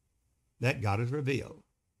that God is revealed.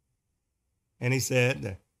 And he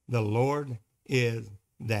said, the Lord is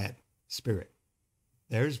that Spirit.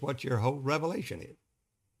 There's what your whole revelation is.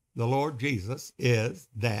 The Lord Jesus is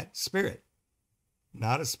that Spirit.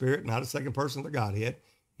 Not a spirit, not a second person of the Godhead.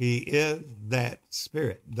 He is that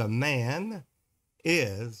Spirit. The man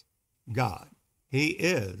is God. He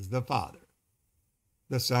is the Father.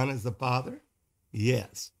 The Son is the Father?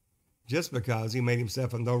 Yes. Just because he made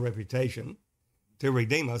himself of no reputation to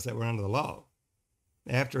redeem us that were under the law.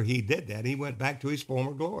 After he did that, he went back to his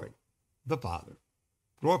former glory, the Father,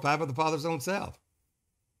 glorified by the Father's own self.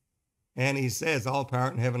 And he says, all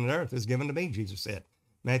power in heaven and earth is given to me, Jesus said,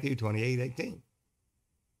 Matthew 28:18.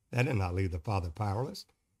 That did not leave the Father powerless.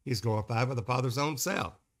 He's glorified by the Father's own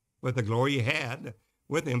self, with the glory he had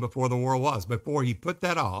with him before the world was. Before he put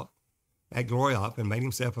that glory off, and made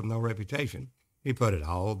himself of no reputation, he put it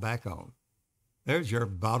all back on. There's your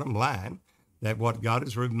bottom line, that what God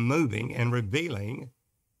is removing and revealing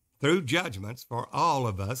through judgments for all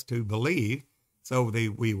of us to believe, so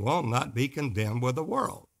that we will not be condemned with the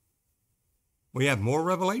world. We have more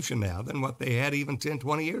revelation now than what they had even 10,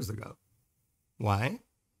 20 years ago. Why?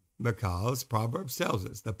 Because Proverbs tells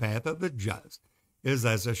us the path of the just is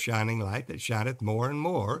as a shining light that shineth more and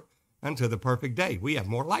more unto the perfect day. We have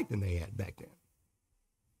more light than they had back then.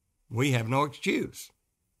 We have no excuse.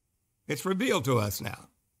 It's revealed to us now.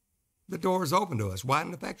 The door is open to us, wide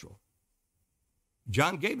and effectual.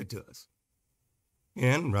 John gave it to us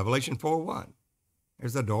in Revelation 4:1.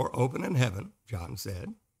 There's a door open in heaven, John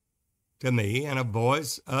said, to me, and a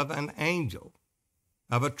voice of an angel,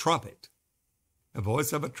 of a trumpet,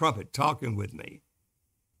 talking with me,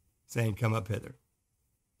 saying, come up hither,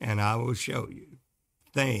 and I will show you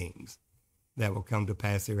things that will come to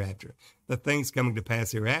pass hereafter. The things coming to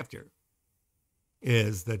pass hereafter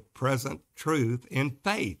is the present truth in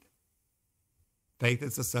faith. Faith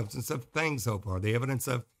is the substance of things hoped for, the evidence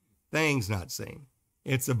of things not seen.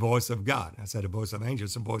 It's the voice of God. I said a voice of angels,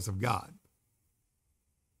 it's the voice of God.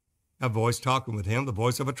 A voice talking with him, the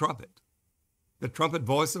voice of a trumpet. The trumpet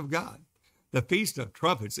voice of God. The Feast of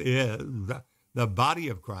Trumpets is the body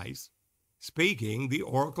of Christ speaking the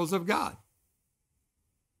oracles of God.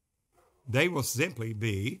 They will simply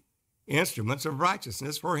be instruments of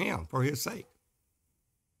righteousness for him, for his sake.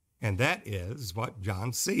 And that is what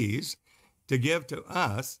John sees, to give to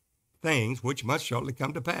us things which must shortly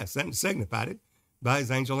come to pass. And signified it by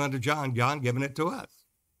his angel unto John, John giving it to us.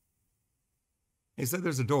 He said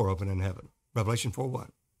there's a door open in heaven, Revelation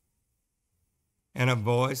 4:1. And a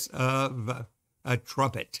voice of a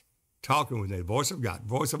trumpet talking with me, the voice of God,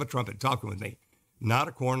 voice of a trumpet talking with me. Not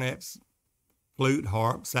a cornet, flute,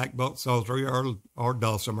 harp, sackbut, psaltery, or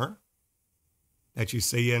dulcimer that you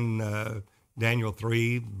see in Daniel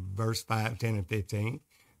 3, verse 5, 10, and 15.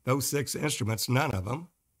 Those 6 instruments, none of them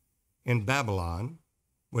in Babylon,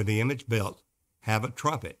 where the image built, have a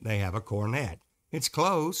trumpet. They have a cornet. It's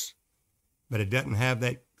close, but it doesn't have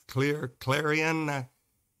that clear, clarion,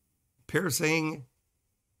 piercing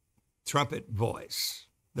trumpet voice,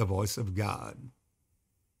 the voice of God.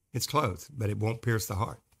 It's close, but it won't pierce the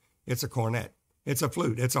heart. It's a cornet. It's a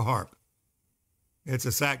flute. It's a harp. It's a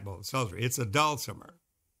sackbut, psaltery. It's a dulcimer.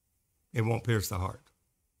 It won't pierce the heart.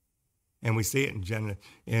 And we see it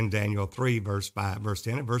in Daniel 3, verse 5, verse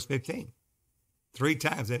 10, and verse 15. 3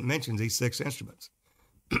 times it mentions these 6 instruments.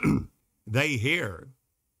 They hear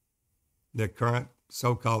the current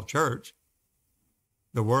so-called church,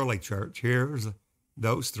 the worldly church, hears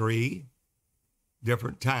those 3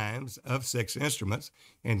 different times of 6 instruments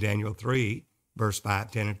in Daniel 3, verse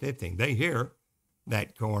 5, 10, and 15. They hear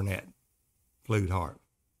that cornet, flute, harp,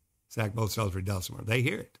 sackbut, psaltery, dulcimer. They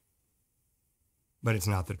hear it. But it's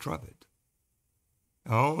not the trumpet.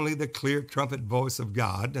 Only the clear trumpet voice of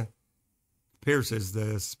God pierces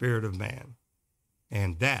the spirit of man.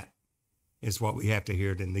 And that is what we have to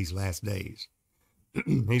hear in these last days.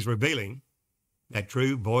 He's revealing that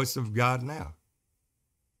true voice of God now.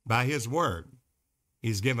 By his word,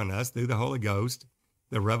 he's given us, through the Holy Ghost,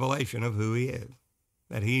 the revelation of who he is,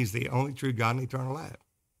 that he's the only true God in eternal life.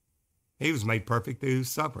 He was made perfect through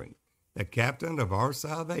suffering. The captain of our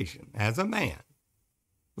salvation, as a man,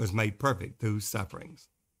 was made perfect through sufferings.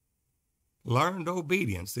 Learned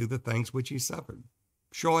obedience through the things which he suffered,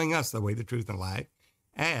 showing us the way, the truth, and life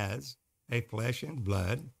as a flesh and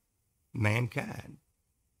blood mankind.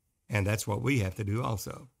 And that's what we have to do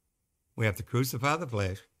also. We have to crucify the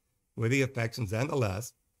flesh with the affections and the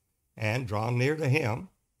lust and draw near to him,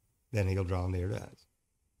 then he'll draw near to us.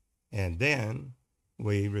 And then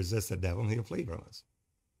we resist the devil and he'll flee from us.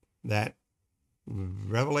 That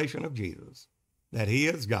revelation of Jesus, that he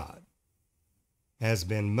is God, has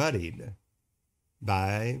been muddied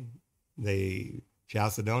by the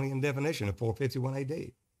Chalcedonian definition of 451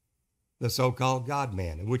 AD, the so-called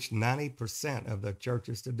God-man, in which 90% of the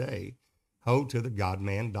churches today hold to the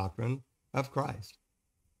God-man doctrine of Christ,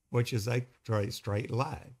 which is a straight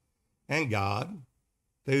lie. And God,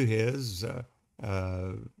 through his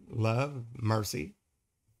love, mercy,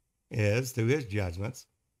 is, through his judgments,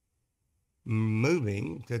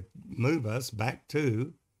 moving to move us back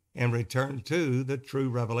to and return to the true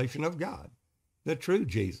revelation of God, the true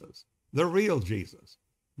Jesus, the real Jesus.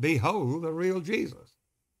 Behold the real Jesus,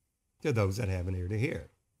 to those that have an ear to hear.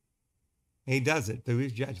 He does it through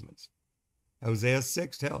his judgments. Hosea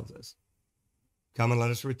 6 tells us, come and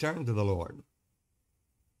let us return to the Lord.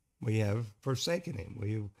 We have forsaken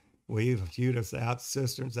him. We've hewed us out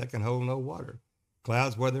cisterns that can hold no water,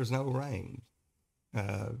 clouds where there's no rain,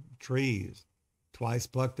 trees twice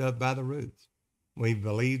plucked up by the roots. We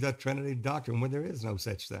believe the Trinity doctrine when there is no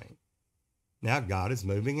such thing. Now God is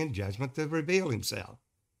moving in judgment to reveal himself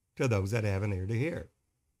to those that have an ear to hear.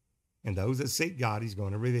 And those that seek God, he's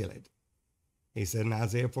going to reveal it. He said in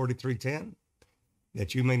Isaiah 43:10,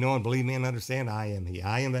 that you may know and believe me and understand, I am he.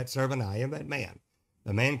 I am that servant. I am that man.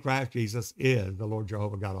 The man Christ Jesus is the Lord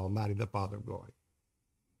Jehovah God Almighty, the Father of glory.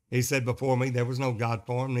 He said, before me there was no God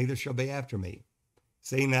formed, neither shall be after me.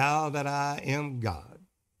 See now that I am God.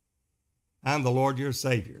 I'm the Lord your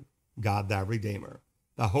Savior, God thy Redeemer,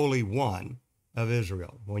 the Holy One of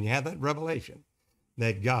Israel. When you have that revelation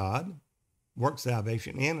that God works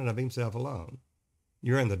salvation in and of himself alone,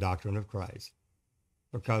 you're in the doctrine of Christ,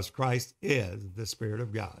 because Christ is the Spirit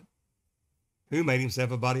of God, who made himself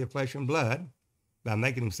a body of flesh and blood by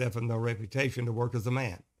making himself of no reputation to work as a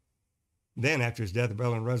man. Then after his death,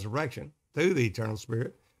 burial, and resurrection, through the eternal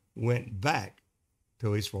Spirit, went back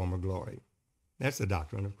to his former glory. That's the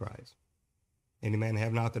doctrine of Christ. Any man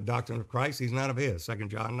have not the doctrine of Christ, he's not of his, 2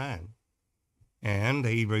 John 9. And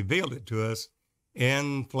he revealed it to us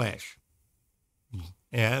in flesh.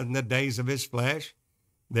 And in the days of his flesh,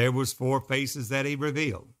 there was 4 faces that he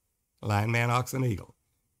revealed: lion, man, ox, and eagle,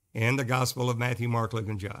 in the gospel of Matthew, Mark, Luke,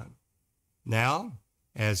 and John. Now,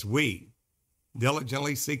 as we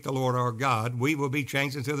diligently seek the Lord our God, we will be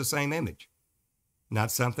changed into the same image, not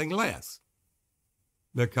something less,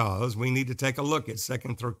 because we need to take a look at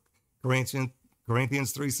 2 Corinthians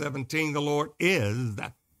 3:17. The Lord is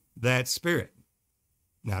that Spirit,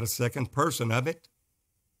 not a second person of it,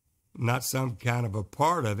 not some kind of a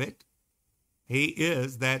part of it. He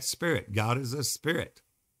is that Spirit. God is a Spirit.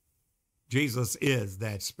 Jesus is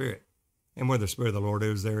that Spirit. And where the Spirit of the Lord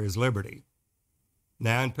is, there is liberty.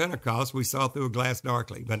 Now in Pentecost, we saw through a glass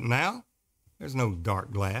darkly, but now there's no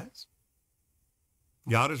dark glass.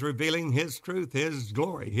 God is revealing his truth, his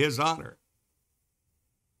glory, his honor,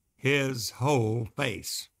 his whole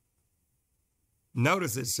face.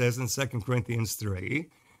 Notice it says in 2 Corinthians 3,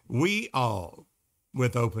 we all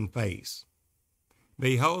with open face,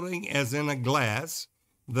 beholding as in a glass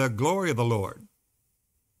the glory of the Lord.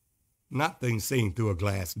 Not things seen through a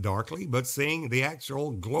glass darkly, but seeing the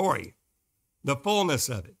actual glory, the fullness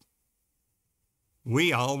of it.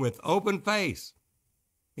 We all with open face.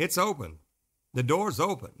 It's open. The door's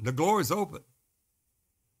open. The glory's open.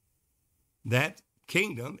 That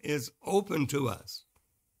kingdom is open to us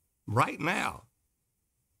right now,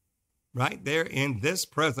 right there in this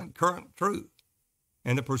present current truth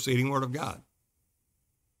and the proceeding word of God.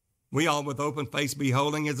 We all with open face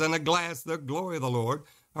beholding as in a glass the glory of the Lord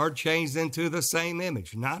are changed into the same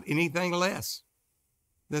image, not anything less.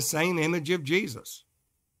 The same image of Jesus.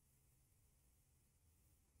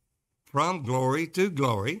 From glory to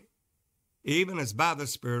glory, even as by the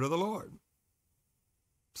Spirit of the Lord.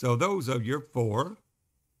 So those are your four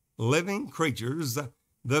living creatures,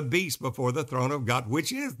 the beast before the throne of God,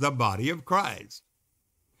 which is the body of Christ.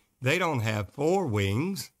 They don't have four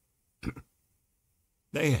wings.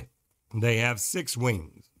 They have 6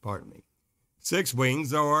 wings, pardon me. 6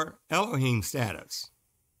 wings are Elohim status.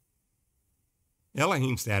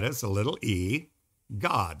 Elohim status, a little e,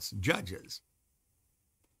 gods, judges.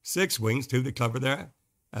 6 wings, 2 that cover their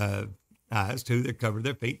eyes, 2 that cover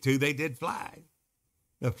their feet, 2 they did fly.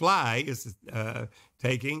 The fly is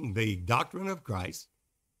taking the doctrine of Christ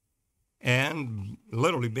and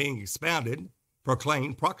literally being expounded,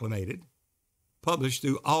 proclaimed, proclamated, published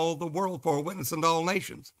through all the world for a witness unto all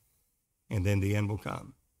nations. And then the end will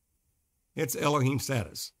come. It's Elohim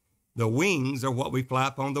status. The wings are what we fly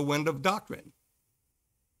upon the wind of doctrine.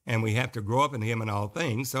 And we have to grow up in him in all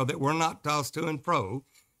things so that we're not tossed to and fro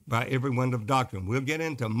by every wind of doctrine. We'll get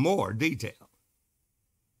into more detail.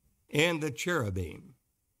 And the cherubim,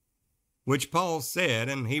 which Paul said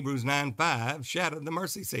in Hebrews 9:5, shadowed the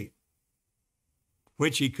mercy seat,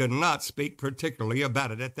 which he could not speak particularly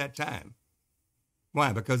about it at that time.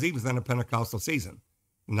 Why? Because he was in a Pentecostal season.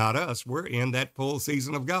 Not us. We're in that full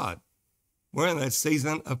season of God. We're in that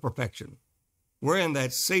season of perfection. We're in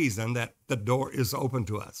that season that the door is open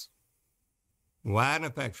to us. Wide and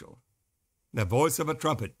effectual. The voice of a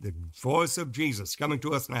trumpet, the voice of Jesus coming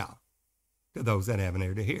to us now, to those that have an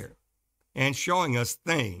ear to hear, and showing us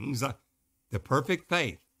things, the perfect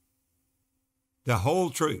faith, the whole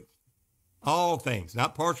truth, all things,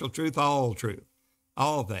 not partial truth, all truth,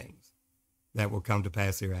 all things that will come to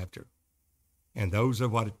pass hereafter. And those are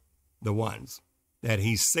what the ones that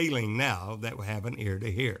he's sealing now that will have an ear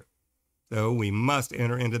to hear. So we must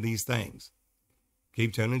enter into these things.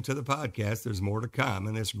 Keep tuning to the podcast. There's more to come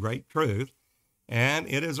in this great truth. And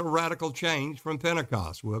it is a radical change from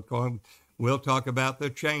Pentecost. We'll talk about the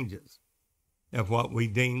changes of what we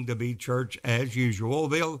deem to be church as usual.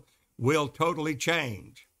 Will totally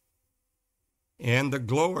change. And the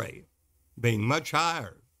glory being much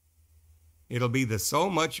higher. It'll be the so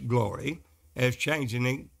much glory as changing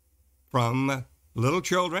it from little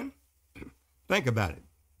children. Think about it.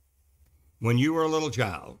 When you were a little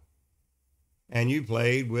child and you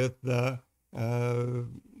played with the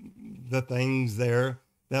things there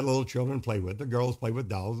that little children play with, the girls play with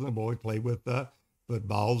dolls and the boys play with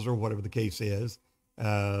footballs or whatever the case is,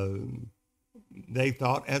 they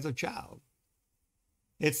thought as a child.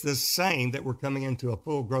 It's the same that we're coming into a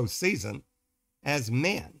full growth season as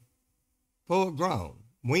men, full grown,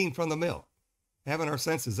 weaned from the milk, having our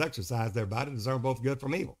senses exercised thereby to discern both good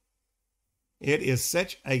from evil. It is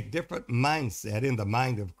such a different mindset in the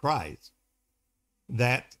mind of Christ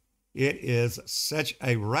that it is such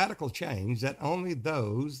a radical change that only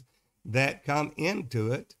those that come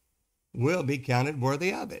into it will be counted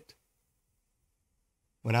worthy of it.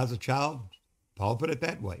 When I was a child, Paul put it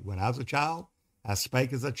that way. When I was a child, I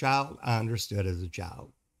spake as a child, I understood as a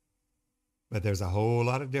child. But there's a whole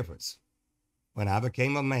lot of difference. When I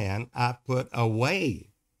became a man, I put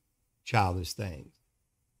away childish things.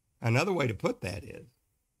 Another way to put that is,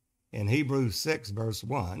 in Hebrews 6, verse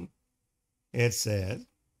 1, it says,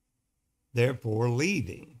 therefore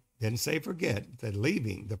leaving, didn't say forget, it said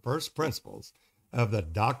leaving the first principles of the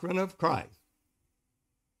doctrine of Christ,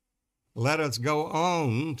 let us go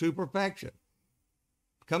on to perfection.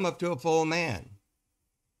 Come up to a full man.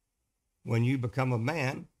 When you become a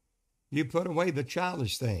man, you put away the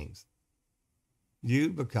childish things. You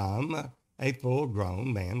become a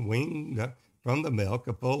full-grown man, weaned from the milk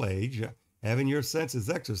of full age, having your senses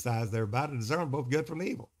exercised thereby to discern both good from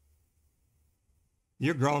evil.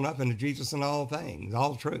 You're grown up into Jesus in all things,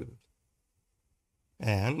 all truth.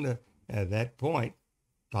 And at that point,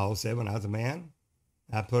 Paul said, when I was a man,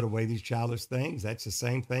 I put away these childish things. That's the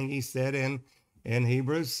same thing he said in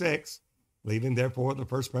Hebrews 6, leaving therefore the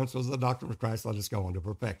first principles of the doctrine of Christ, let us go on to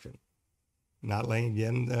perfection. Not laying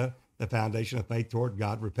again the foundation of faith toward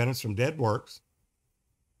God, repentance from dead works,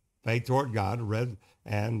 faith toward God,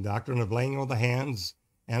 and doctrine of laying on the hands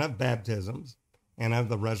and of baptisms and of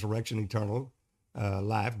the resurrection, eternal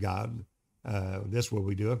life, God, this will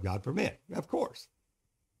we do if God permit, of course.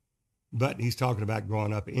 But he's talking about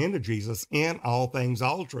growing up into Jesus in all things,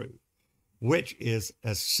 all truth, which is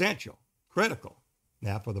essential, critical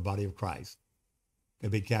now for the body of Christ to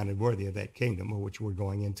be counted worthy of that kingdom, which we're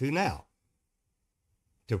going into now,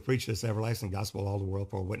 to preach this everlasting gospel all the world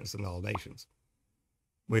for a witness in all nations.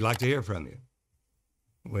 We'd like to hear from you.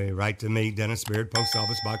 Write to me, Dennis Beard, Post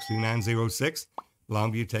Office Box 2906,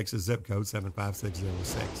 Longview, Texas, zip code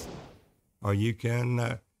 75606. Or you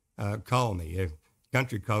can call me,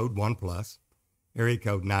 country code 1+, area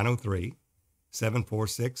code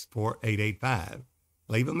 903-746-4885.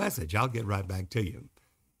 Leave a message. I'll get right back to you.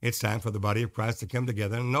 It's time for the body of Christ to come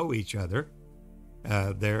together and know each other.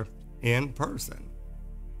 They're in person.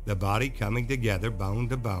 The body coming together, bone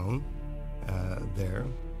to bone,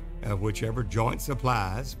 whichever joint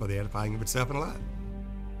supplies for the edifying of itself in love.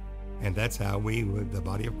 And that's how the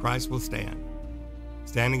body of Christ will stand.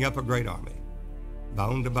 Standing up a great army,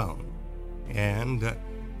 bone to bone. And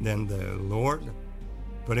then the Lord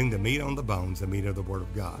putting the meat on the bones, the meat of the Word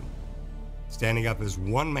of God. Standing up as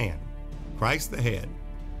one man, Christ the head,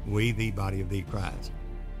 we the body of thee Christ.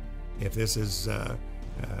 If this is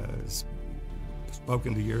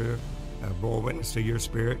spoken to your, bore witness to your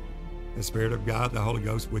spirit, the Spirit of God, the Holy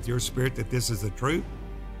Ghost, with your spirit that this is the truth,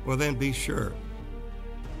 well then be sure,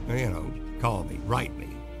 call me, write me.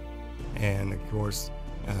 And of course,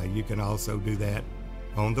 you can also do that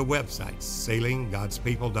on the website,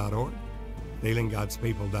 sealinggodspeople.org,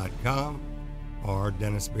 sealinggodspeople.com, or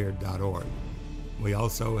dennisbeard.org. We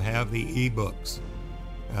also have the ebooks,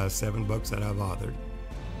 7 books that I've authored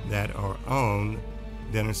that are on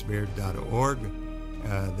dennisbeard.org.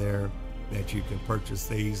 There that you can purchase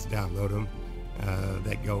these, download them,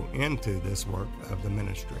 that go into this work of the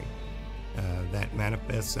ministry. That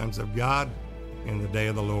manifest sons of God in the day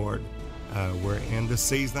of the Lord. We're in the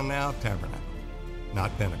season now of tabernacle,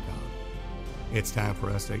 not Pentecost. It's time for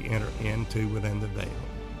us to enter into within the veil.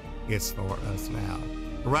 It's for us now.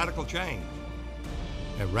 A radical change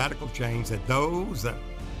that those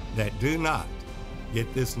that do not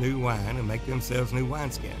get this new wine and make themselves new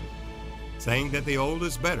wineskin, saying that the old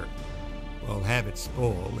is better, will have it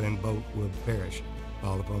spoil and both will perish,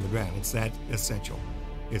 fall upon the ground. It's that essential.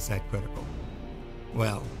 It's that critical.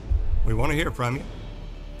 Well, we want to hear from you.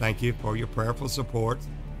 Thank you for your prayerful support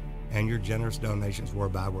and your generous donations,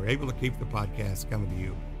 whereby we're able to keep the podcast coming to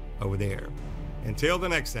you over there. Until the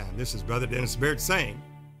next time, this is Brother Dennis Beard saying,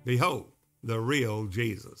 behold the real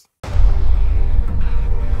Jesus.